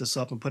would type this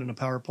up and put it in a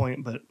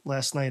PowerPoint, but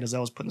last night as I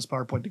was putting this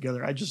PowerPoint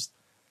together,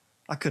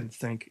 I couldn't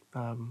think.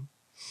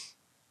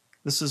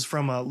 This is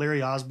from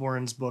Larry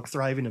Osborne's book,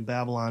 Thriving in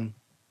Babylon.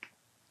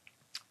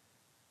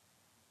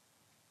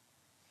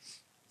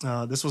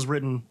 This was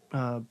written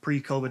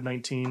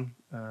pre-COVID-19.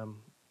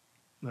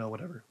 Well,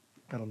 whatever.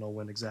 I don't know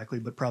when exactly,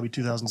 but probably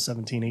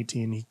 2017,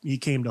 18. He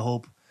came to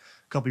Hope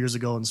a couple years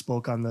ago and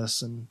spoke on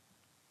this, and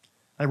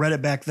I read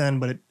it back then,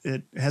 but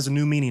it has a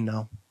new meaning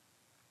now.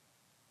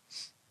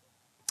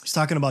 He's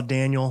talking about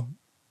Daniel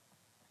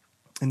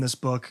in this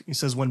book. He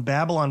says, when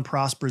Babylon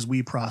prospers,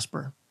 we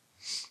prosper.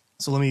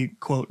 So let me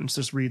quote and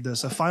just read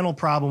this. A final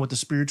problem with the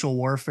spiritual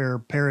warfare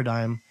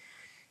paradigm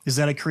is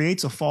that it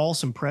creates a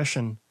false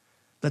impression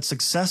that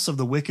success of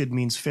the wicked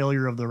means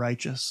failure of the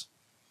righteous.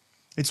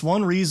 It's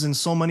one reason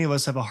so many of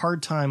us have a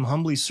hard time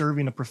humbly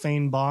serving a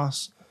profane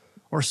boss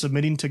or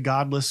submitting to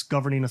godless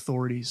governing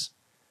authorities.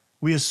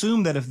 We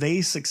assume that if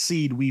they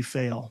succeed, we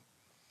fail.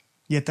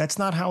 Yet that's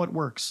not how it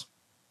works.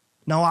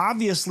 Now,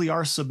 obviously,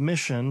 our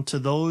submission to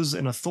those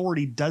in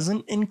authority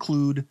doesn't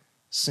include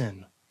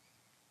sin.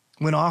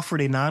 When offered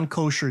a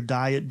non-kosher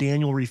diet,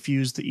 Daniel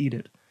refused to eat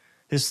it.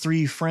 His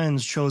 3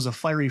 friends chose a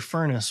fiery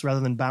furnace rather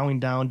than bowing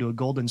down to a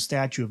golden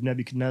statue of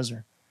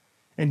Nebuchadnezzar.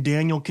 And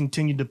Daniel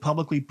continued to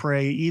publicly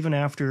pray even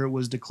after it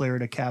was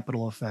declared a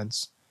capital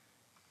offense.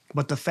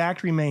 But the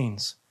fact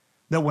remains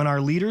that when our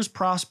leaders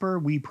prosper,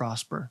 we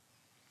prosper.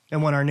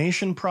 And when our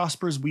nation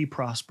prospers, we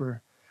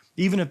prosper,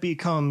 even if it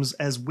becomes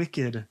as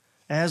wicked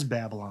as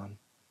Babylon.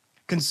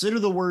 Consider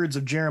the words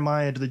of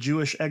Jeremiah to the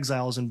Jewish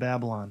exiles in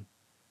Babylon.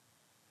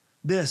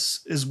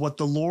 This is what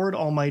the Lord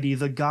Almighty,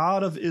 the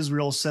God of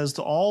Israel, says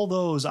to all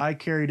those I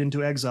carried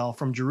into exile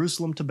from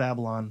Jerusalem to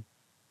Babylon.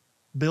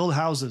 Build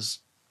houses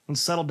and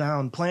settle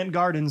down, plant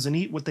gardens and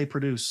eat what they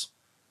produce.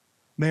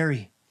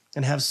 Marry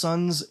and have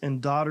sons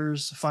and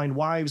daughters, find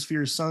wives for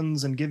your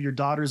sons and give your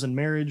daughters in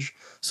marriage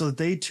so that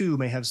they too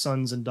may have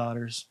sons and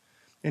daughters.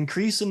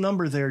 Increase in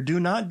number there, do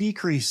not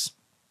decrease.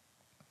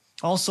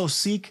 Also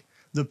seek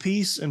the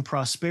peace and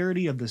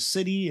prosperity of the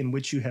city in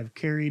which have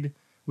carried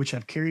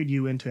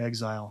you into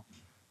exile.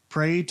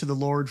 Pray to the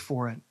Lord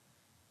for it,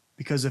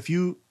 because if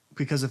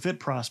it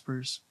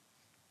prospers,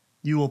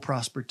 you will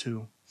prosper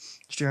too.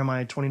 It's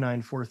Jeremiah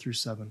 29,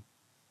 4-7.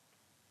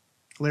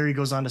 Larry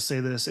goes on to say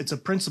this, it's a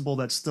principle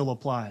that still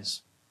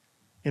applies.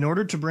 In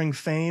order to bring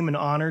fame and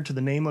honor to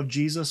the name of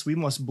Jesus, we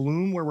must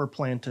bloom where we're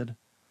planted.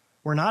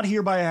 We're not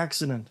here by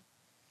accident.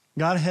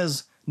 God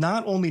has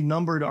not only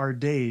numbered our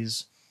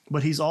days,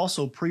 but he's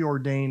also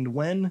preordained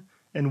when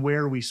and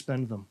where we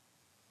spend them.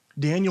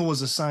 Daniel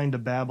was assigned to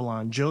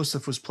Babylon.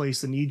 Joseph was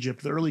placed in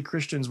Egypt. The early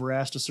Christians were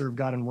asked to serve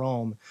God in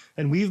Rome.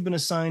 And we've been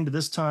assigned to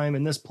this time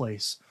in this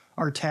place.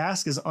 Our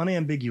task is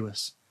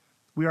unambiguous.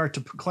 We are to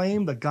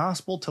proclaim the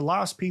gospel to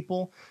lost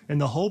people in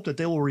the hope that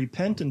they will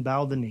repent and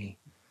bow the knee.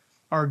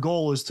 Our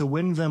goal is to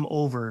win them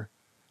over,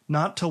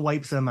 not to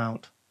wipe them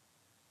out.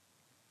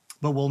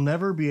 But we'll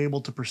never be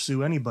able to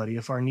pursue anybody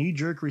if our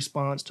knee-jerk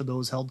response to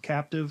those held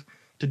captive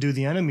to do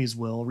the enemy's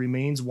will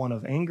remains one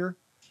of anger,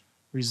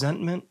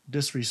 resentment,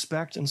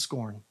 disrespect, and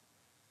scorn.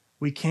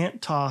 We can't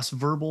toss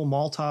verbal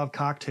Molotov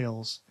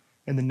cocktails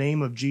in the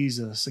name of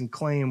Jesus and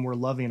claim we're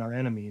loving our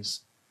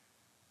enemies.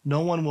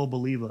 No one will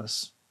believe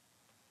us,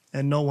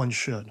 and no one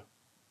should.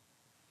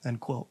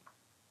 End quote.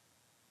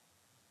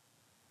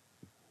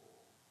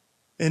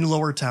 In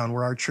Lowertown,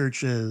 where our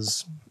church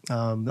is,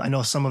 I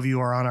know some of you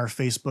are on our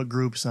Facebook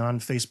groups and on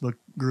Facebook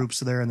groups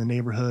there in the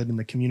neighborhood and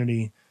the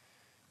community.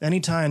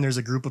 Anytime there's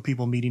a group of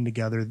people meeting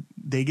together,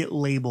 they get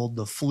labeled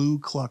the Ku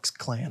Klux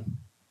Klan.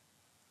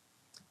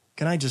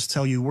 Can I just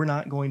tell you, we're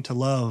not going to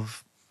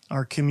love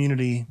our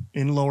community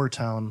in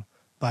Lowertown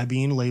by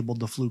being labeled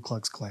the Ku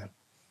Klux Klan.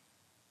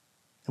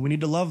 And we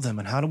need to love them.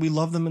 And how do we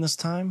love them in this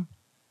time?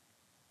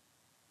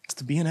 It's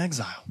to be in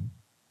exile.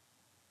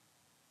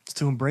 It's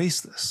to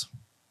embrace this.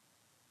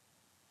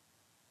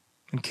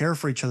 And care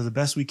for each other the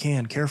best we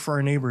can. Care for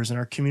our neighbors and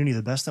our community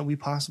the best that we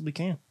possibly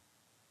can.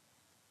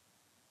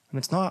 And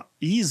it's not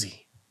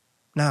easy.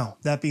 Now,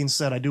 that being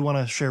said, I do want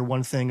to share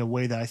one thing, a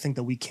way that I think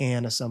that we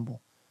can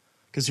assemble.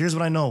 Because here's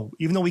what I know.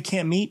 Even though we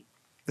can't meet,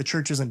 the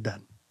church isn't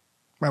dead.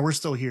 Right? We're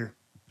still here.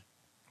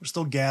 We're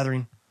still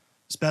gathering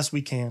as best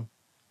we can.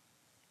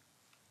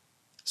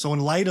 So in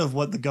light of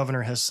what the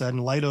governor has said, in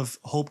light of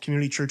Hope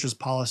Community Church's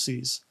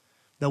policies,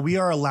 that we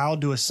are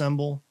allowed to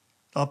assemble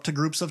up to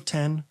groups of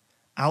 10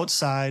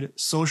 outside,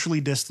 socially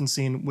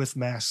distancing with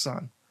masks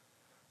on.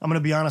 I'm going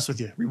to be honest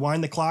with you.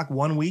 Rewind the clock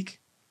 1 week.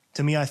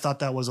 To me, I thought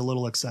that was a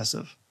little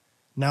excessive.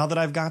 Now that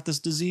I've got this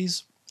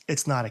disease,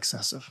 it's not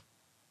excessive.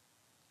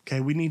 Okay,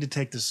 we need to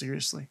take this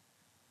seriously.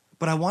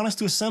 But I want us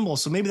to assemble.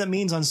 So maybe that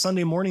means on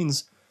Sunday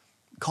mornings,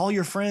 call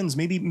your friends,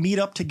 maybe meet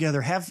up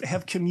together,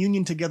 have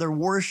communion together,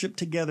 worship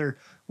together,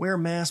 wear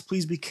masks,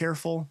 please be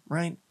careful,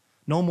 right?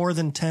 No more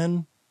than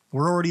 10. We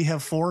already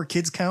have 4.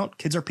 Kids count.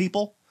 Kids are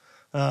people.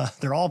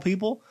 They're all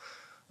people.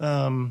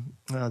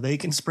 They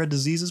can spread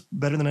diseases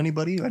better than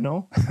anybody, I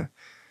know.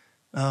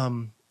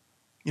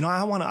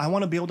 I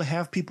want to be able to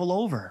have people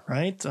over,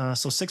 right?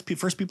 So 6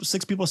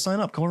 people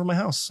sign up. Come over to my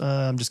house.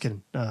 I'm just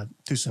kidding.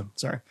 Too soon.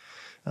 Sorry.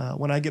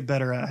 When I get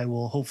better,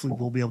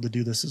 we'll be able to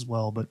do this as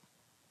well. But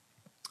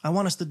I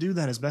want us to do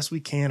that as best we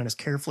can and as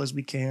careful as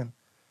we can.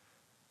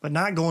 But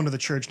not going to the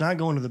church, not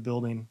going to the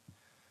building,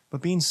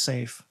 but being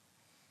safe.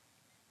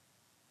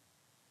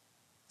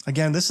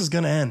 Again, this is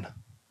going to end.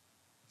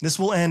 This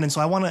will end. And so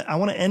I want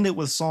to end it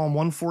with Psalm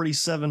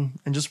 147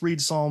 and just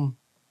read Psalm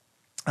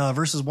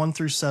verses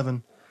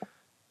 1-7.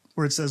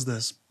 Where it says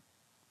this,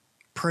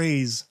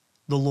 praise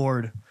the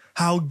Lord.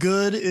 How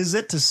good is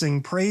it to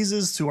sing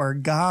praises to our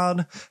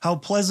God? How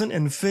pleasant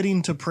and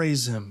fitting to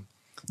praise him.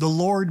 The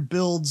Lord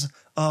builds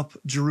up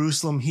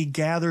Jerusalem. He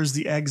gathers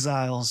the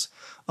exiles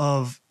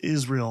of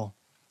Israel.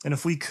 And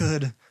if we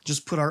could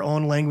just put our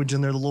own language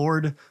in there, the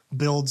Lord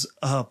builds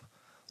up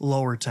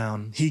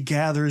Lowertown. He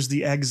gathers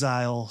the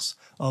exiles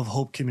of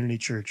Hope Community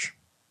Church.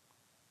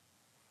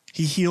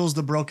 He heals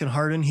the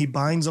brokenhearted. He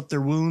binds up their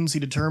wounds. He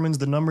determines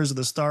the numbers of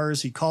the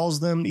stars. He calls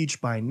them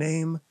each by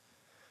name.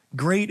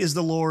 Great is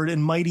the Lord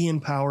and mighty in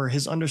power.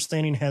 His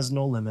understanding has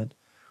no limit.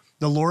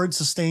 The Lord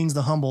sustains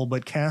the humble,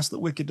 but casts the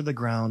wicked to the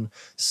ground.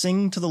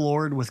 Sing to the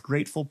Lord with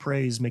grateful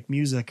praise. Make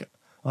music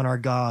on our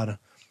God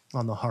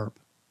on the harp.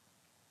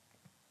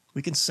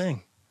 We can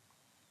sing.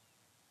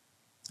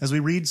 As we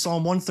read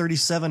Psalm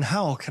 137,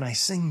 how can I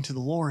sing to the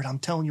Lord? I'm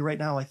telling you right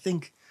now, I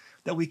think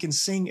that we can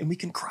sing and we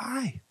can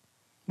cry.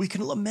 We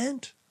can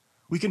lament.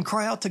 We can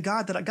cry out to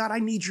God that, God, I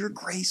need your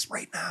grace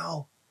right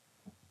now.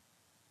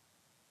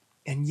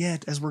 And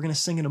yet, as we're going to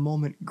sing in a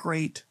moment,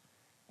 great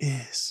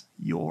is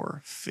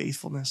your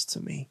faithfulness to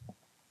me.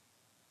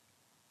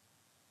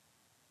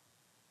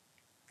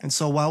 And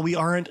so while we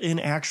aren't in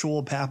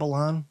actual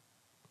Babylon,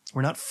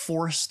 we're not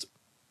forced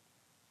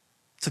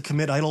to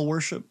commit idol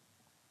worship.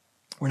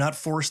 We're not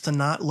forced to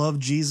not love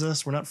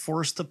Jesus. We're not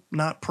forced to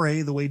not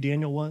pray the way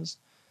Daniel was.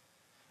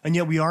 And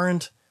yet we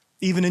aren't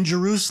even in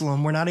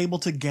Jerusalem. We're not able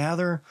to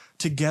gather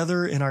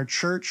together in our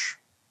church.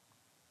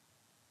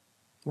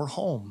 We're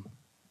home.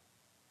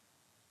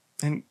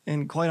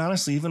 And quite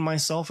honestly, even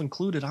myself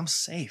included, I'm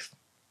safe.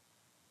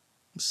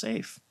 I'm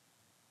safe.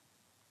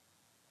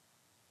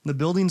 The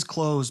building's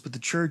closed, but the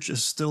church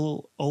is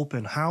still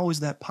open. How is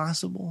that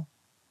possible?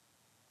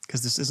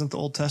 Because this isn't the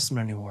Old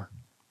Testament anymore.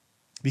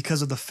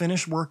 Because of the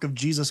finished work of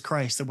Jesus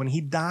Christ, that when he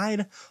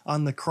died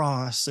on the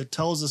cross, it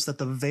tells us that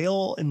the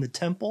veil in the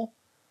temple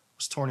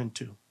was torn in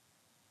two.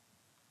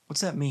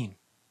 What's that mean?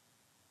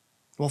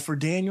 Well, for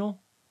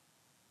Daniel,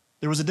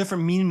 there was a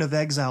different meaning of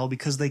exile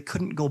because they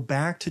couldn't go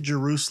back to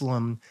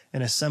Jerusalem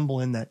and assemble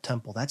in that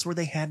temple. That's where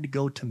they had to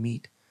go to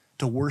meet,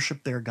 to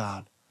worship their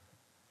God.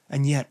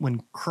 And yet,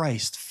 when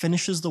Christ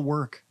finishes the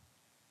work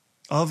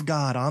of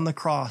God on the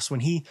cross,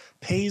 when he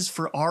pays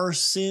for our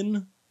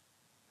sin,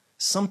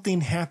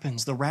 something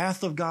happens. The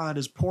wrath of God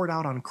is poured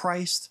out on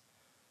Christ.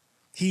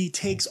 He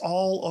takes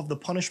all of the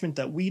punishment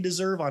that we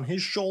deserve on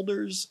his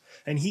shoulders,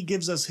 and he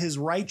gives us his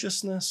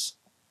righteousness.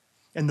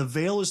 And the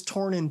veil is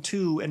torn in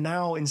two, and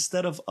now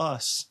instead of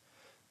us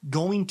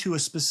going to a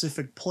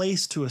specific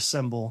place to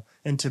assemble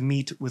and to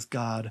meet with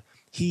God,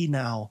 he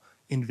now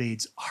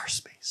invades our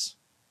space.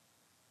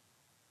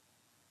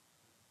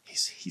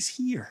 He's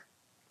here.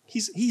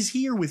 He's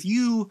here with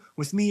you,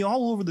 with me,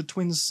 all over the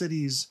Twin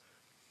Cities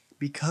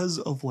because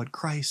of what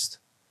Christ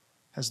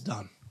has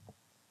done.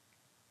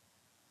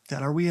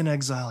 That are we in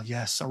exile?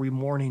 Yes. Are we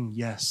mourning?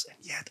 Yes. And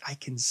yet I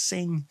can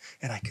sing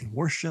and I can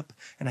worship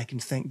and I can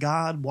thank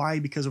God. Why?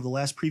 Because of the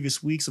last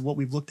previous weeks of what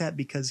we've looked at,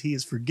 because he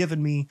has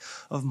forgiven me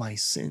of my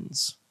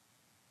sins.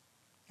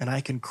 And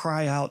I can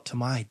cry out to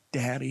my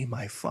daddy,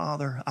 my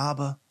father,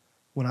 Abba,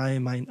 when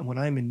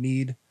I'm in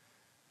need.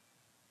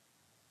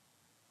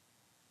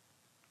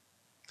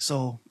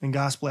 So, in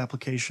gospel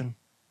application,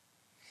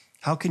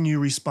 how can you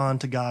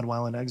respond to God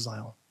while in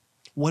exile?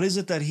 What is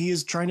it that he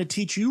is trying to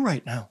teach you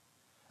right now?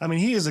 I mean,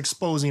 he is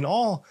exposing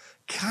all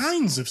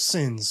kinds of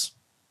sins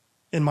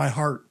in my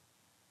heart,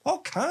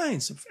 all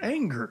kinds of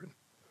anger,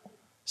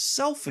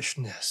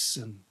 selfishness,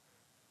 and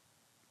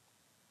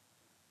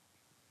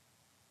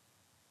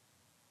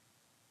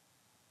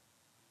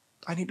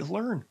I need to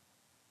learn.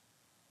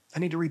 I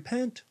need to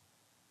repent.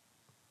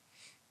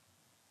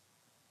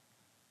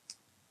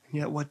 And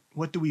yet,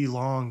 what do we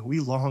long?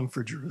 We long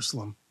for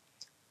Jerusalem.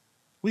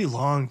 We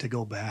long to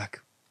go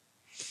back.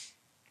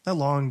 I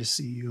long to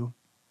see you.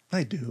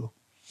 I do.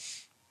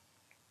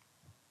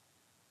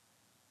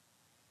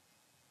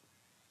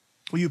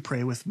 Will you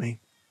pray with me?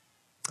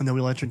 And then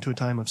we'll enter into a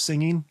time of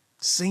singing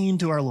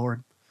to our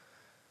Lord,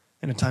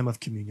 and a time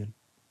of communion.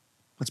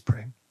 Let's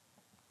pray.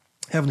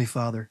 Heavenly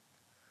Father,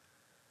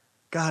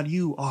 God,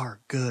 you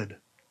are good.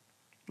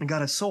 And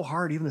God, it's so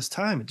hard even this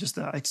time.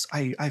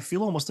 I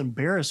feel almost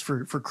embarrassed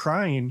for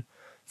crying,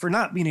 for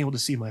not being able to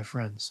see my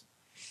friends.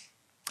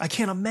 I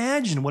can't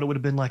imagine what it would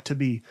have been like to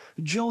be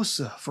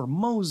Joseph or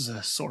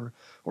Moses or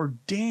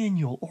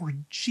Daniel or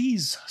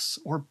Jesus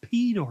or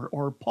Peter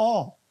or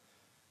Paul.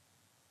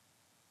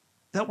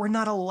 That we're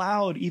not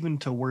allowed even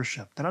to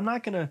worship. That I'm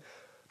not going to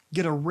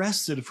get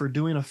arrested for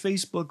doing a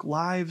Facebook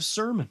Live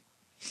sermon.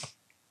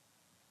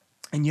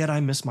 And yet I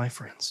miss my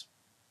friends.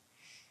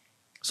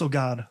 So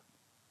God,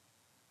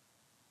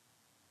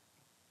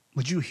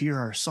 would you hear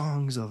our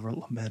songs of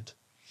lament?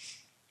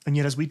 And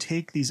yet as we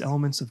take these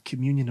elements of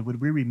communion, would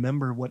we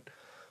remember what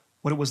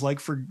it was like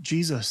for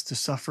Jesus to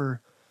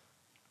suffer,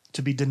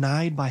 to be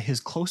denied by his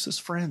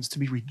closest friends, to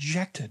be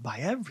rejected by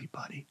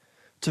everybody,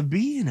 to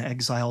be in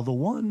exile? The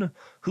one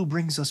who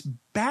brings us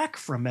back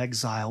from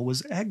exile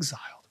was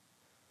exiled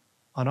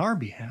on our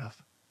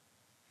behalf.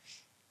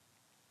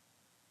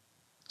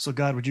 So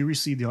God, would you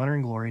receive the honor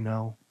and glory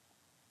now?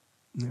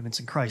 And it's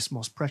in Christ's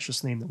most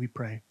precious name that we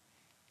pray.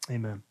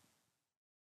 Amen.